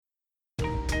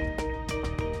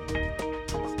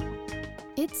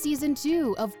It's Season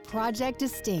 2 of Project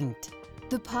Distinct,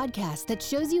 the podcast that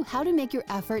shows you how to make your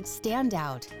efforts stand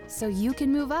out so you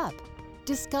can move up.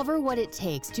 Discover what it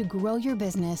takes to grow your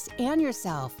business and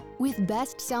yourself with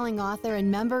best-selling author and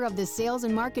member of the Sales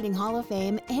and Marketing Hall of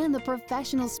Fame and the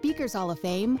Professional Speakers Hall of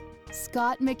Fame,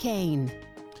 Scott McKain.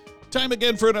 Time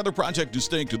again for another Project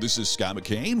Distinct. This is Scott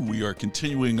McKain. We are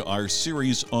continuing our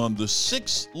series on the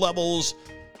 6 levels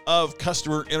of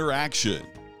customer interaction.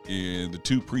 In the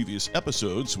 2 previous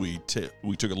episodes, we took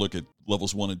a look at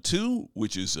levels 1 and 2,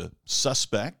 which is a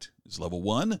suspect, is level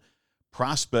 1,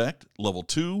 prospect, level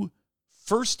 2,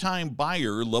 first-time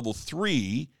buyer, level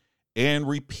 3, and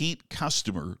repeat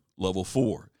customer, level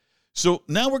 4. So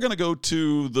now we're going to go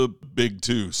to the big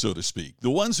 2, so to speak,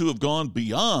 the ones who have gone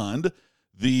beyond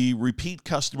the repeat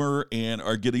customer and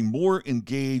are getting more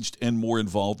engaged and more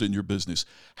involved in your business.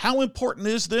 How important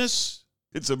is this?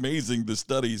 It's amazing, the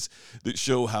studies that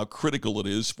show how critical it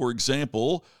is. For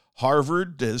example,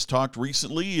 Harvard has talked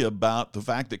recently about the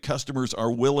fact that customers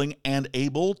are willing and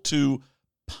able to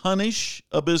punish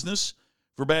a business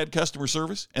for bad customer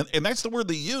service. And that's the word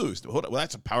they used. Well,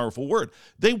 that's a powerful word.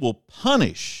 They will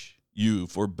punish you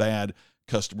for bad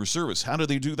customer service. How do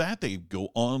they do that? They go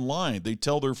online. They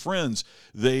tell their friends.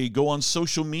 They go on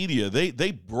social media.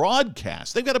 They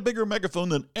broadcast. They've got a bigger megaphone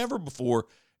than ever before,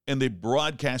 and they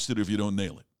broadcast it if you don't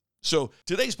nail it. So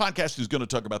today's podcast is going to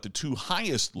talk about the 2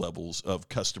 highest levels of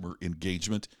customer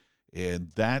engagement, and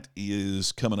that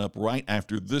is coming up right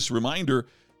after this reminder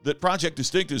that Project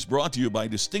Distinct is brought to you by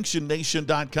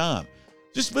DistinctionNation.com.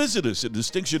 Just visit us at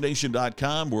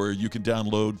DistinctionNation.com, where you can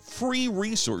download free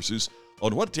resources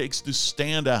on what it takes to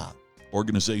stand out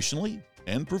organizationally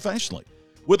and professionally.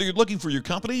 Whether you're looking for your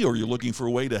company or you're looking for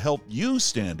a way to help you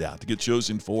stand out, to get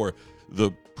chosen for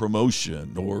the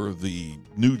promotion or the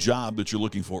new job that you're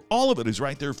looking for, all of it is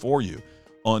right there for you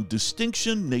on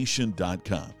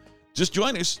DistinctionNation.com. Just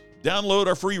join us, download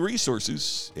our free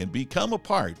resources, and become a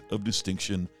part of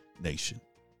Distinction Nation.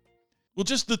 Well,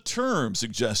 just the term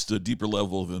suggests a deeper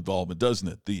level of involvement, doesn't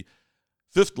it? The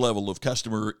 5th level of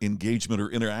customer engagement or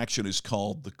interaction is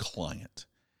called the client.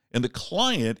 And the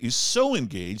client is so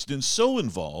engaged and so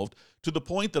involved to the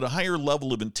point that a higher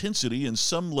level of intensity and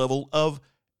some level of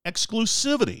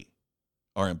exclusivity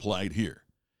are implied here.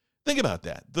 Think about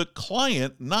that. The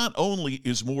client not only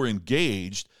is more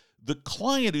engaged, the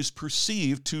client is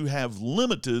perceived to have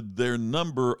limited their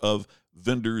number of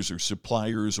vendors or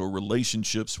suppliers or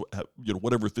relationships,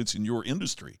 whatever fits in your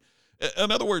industry.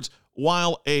 In other words,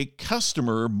 while a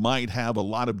customer might have a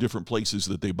lot of different places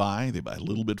that they buy a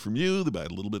little bit from you, they buy a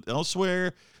little bit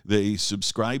elsewhere, they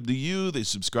subscribe to you, they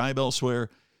subscribe elsewhere.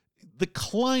 The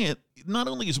client not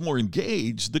only is more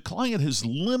engaged, the client has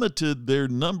limited their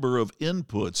number of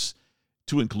inputs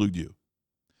to include you.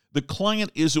 The client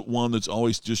isn't one that's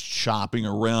always just shopping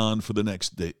around for the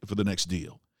next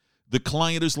deal. The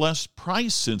client is less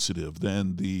price sensitive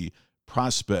than the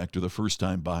prospect or the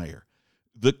first-time buyer.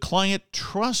 The client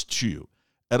trusts you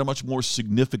at a much more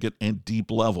significant and deep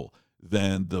level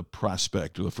than the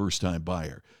prospect or the first-time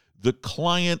buyer. The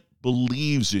client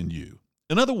believes in you.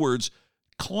 In other words,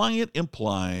 client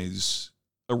implies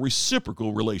a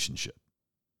reciprocal relationship.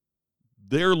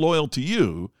 They're loyal to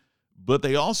you, but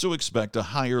they also expect a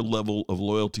higher level of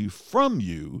loyalty from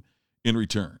you in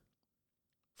return.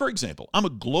 For example, I'm a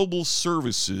global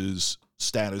services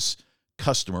status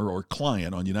customer or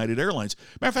client on United Airlines.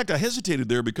 Matter of fact, I hesitated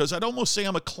there because I'd almost say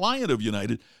I'm a client of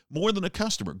United more than a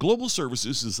customer. Global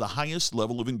services is the highest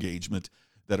level of engagement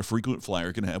that a frequent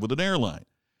flyer can have with an airline.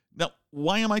 Now,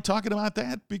 why am I talking about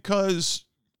that? Because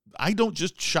I don't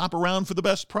just shop around for the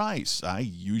best price. I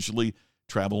usually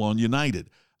travel on United.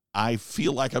 I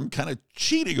feel like I'm kind of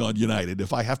cheating on United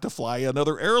if I have to fly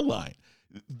another airline.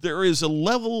 There is a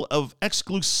level of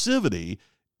exclusivity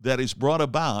that is brought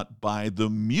about by the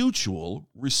mutual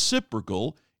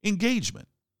reciprocal engagement.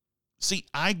 See,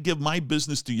 I give my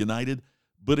business to United,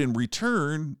 but in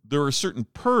return, there are certain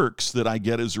perks that I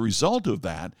get as a result of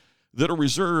that are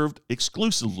reserved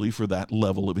exclusively for that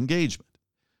level of engagement.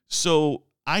 So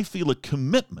I feel a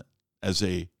commitment as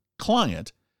a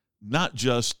client, not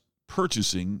just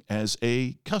purchasing as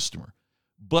a customer.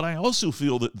 But I also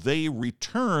feel that they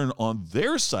return on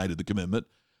their side of the commitment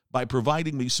by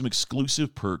providing me some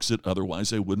exclusive perks that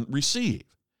otherwise I wouldn't receive.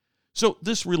 So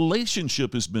this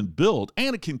relationship has been built,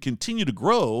 and it can continue to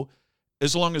grow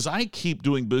as long as I keep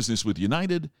doing business with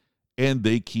United and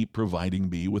they keep providing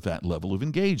me with that level of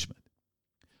engagement.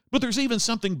 But there's even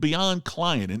something beyond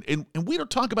client, and we don't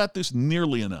talk about this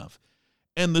nearly enough.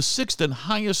 And the 6th and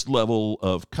highest level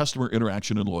of customer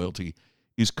interaction and loyalty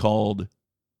is called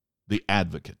the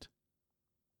advocate.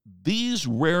 These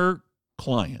rare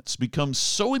clients become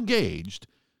so engaged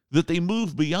that they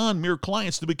move beyond mere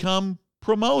clients to become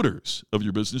promoters of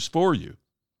your business for you.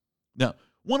 Now,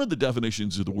 one of the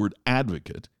definitions of the word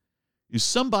advocate is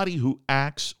somebody who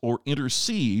acts or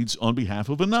intercedes on behalf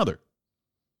of another.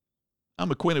 I'm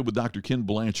acquainted with Dr. Ken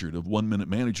Blanchard of 1 Minute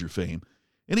Manager fame,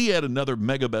 and he had another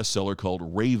mega bestseller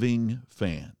called Raving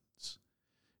Fans.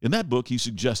 In that book, he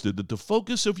suggested that the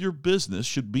focus of your business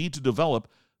should be to develop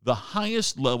the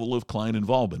highest level of client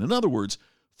involvement. In other words,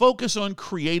 focus on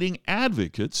creating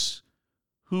advocates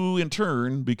who in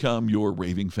turn become your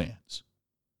raving fans.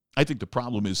 I think the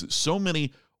problem is that so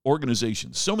many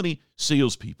organizations, so many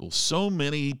salespeople, so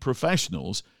many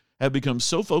professionals have become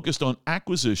so focused on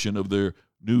acquisition of their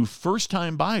new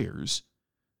first-time buyers,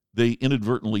 they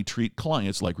inadvertently treat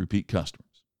clients like repeat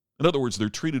customers. In other words, they're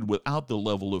treated without the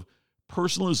level of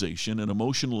personalization and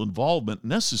emotional involvement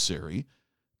necessary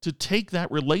to take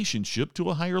that relationship to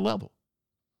a higher level.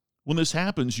 When this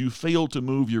happens, you fail to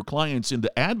move your clients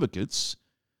into advocates.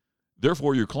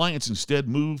 Therefore, your clients instead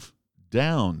move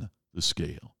down the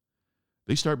scale.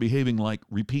 They start behaving like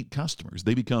repeat customers.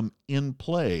 They become in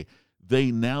play. They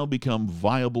now become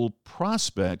viable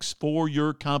prospects for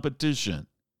your competition.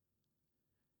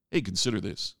 Hey, consider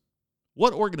this.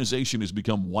 What organization has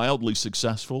become wildly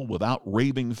successful without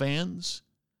raving fans?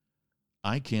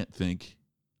 I can't think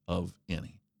of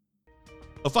any.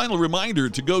 A final reminder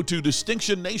to go to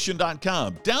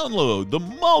DistinctionNation.com. Download the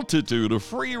multitude of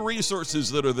free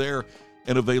resources that are there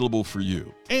and available for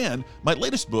you. And my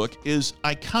latest book is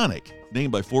Iconic,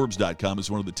 named by Forbes.com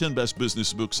as one of the 10 best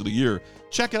business books of the year.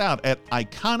 Check it out at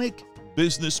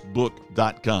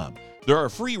iconicbusinessbook.com. There are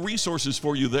free resources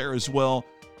for you there as well.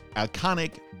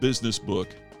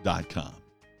 iconicbusinessbook.com.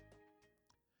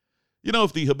 You know,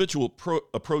 if the habitual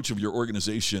approach of your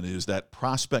organization is that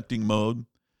prospecting mode,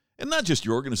 and not just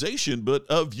your organization, but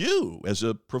of you as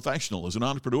a professional, as an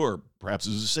entrepreneur, perhaps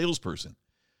as a salesperson.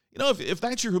 You know, if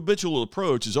that's your habitual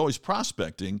approach, is always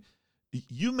prospecting,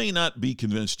 you may not be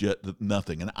convinced yet that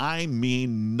nothing, and I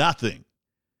mean nothing,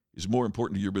 is more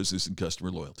important to your business than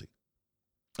customer loyalty.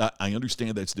 I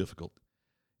understand that's difficult,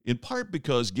 in part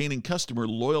because gaining customer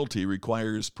loyalty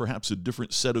requires perhaps a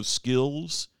different set of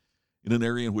skills in an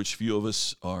area in which few of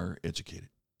us are educated.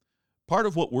 Part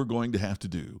of what we're going to have to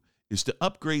do is to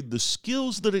upgrade the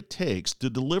skills that it takes to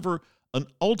deliver an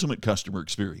ultimate customer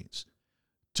experience,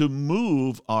 to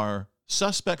move our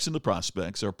suspects into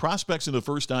prospects, our prospects into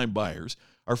first-time buyers,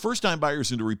 our first-time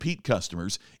buyers into repeat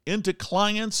customers, into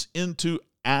clients, into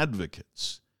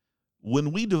advocates.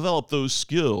 When we develop those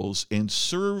skills and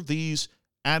serve these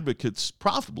advocates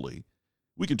profitably,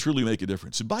 we can truly make a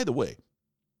difference. And by the way,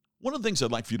 one of the things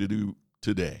I'd like for you to do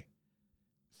today,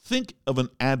 think of an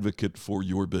advocate for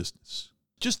your business.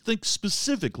 Just think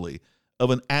specifically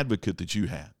of an advocate that you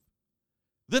have.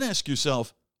 Then ask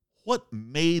yourself, what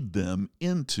made them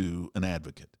into an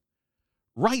advocate?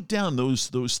 Write down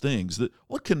those things,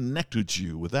 what connected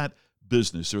you with that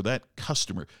business or that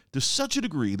customer to such a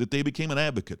degree that they became an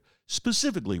advocate.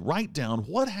 Specifically, write down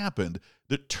what happened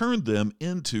that turned them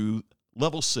into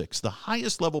level 6, the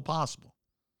highest level possible.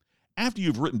 After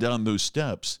you've written down those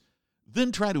steps,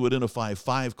 then try to identify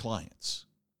 5 clients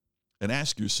and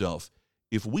ask yourself,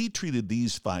 if we treated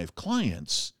these 5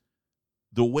 clients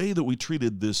the way that we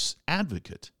treated this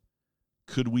advocate,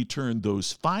 could we turn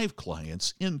those 5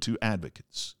 clients into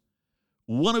advocates?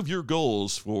 One of your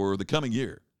goals for the coming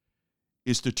year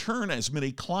is to turn as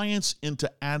many clients into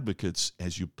advocates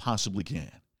as you possibly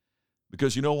can.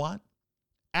 Because you know what?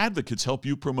 Advocates help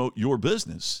you promote your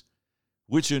business,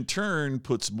 which in turn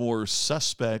puts more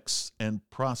suspects and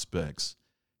prospects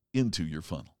into your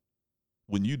funnel.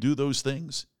 When you do those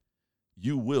things,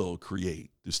 you will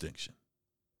create distinction.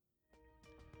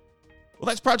 Well,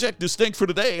 that's Project Distinct for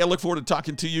today. I look forward to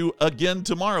talking to you again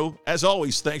tomorrow. As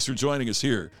always, thanks for joining us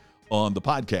here on the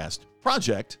podcast,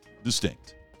 Project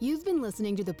Distinct. You've been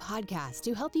listening to the podcast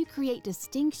to help you create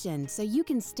distinction so you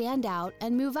can stand out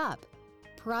and move up.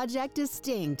 Project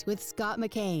Distinct with Scott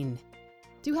McKain.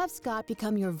 To have Scott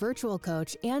become your virtual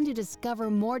coach and to discover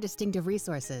more distinctive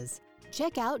resources,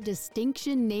 check out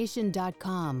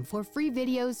DistinctionNation.com for free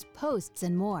videos, posts,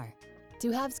 and more.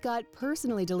 To have Scott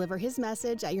personally deliver his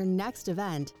message at your next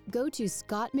event, go to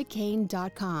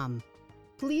ScottMcKain.com.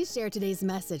 Please share today's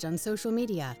message on social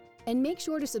media and make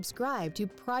sure to subscribe to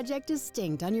Project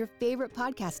Distinct on your favorite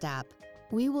podcast app.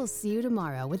 We will see you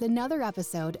tomorrow with another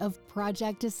episode of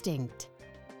Project Distinct.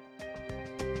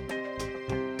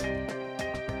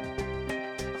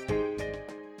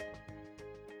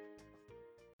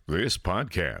 This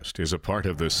podcast is a part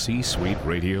of the C-Suite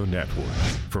Radio Network.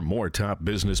 For more top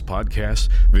business podcasts,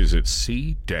 visit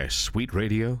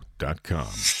c-suiteradio.com.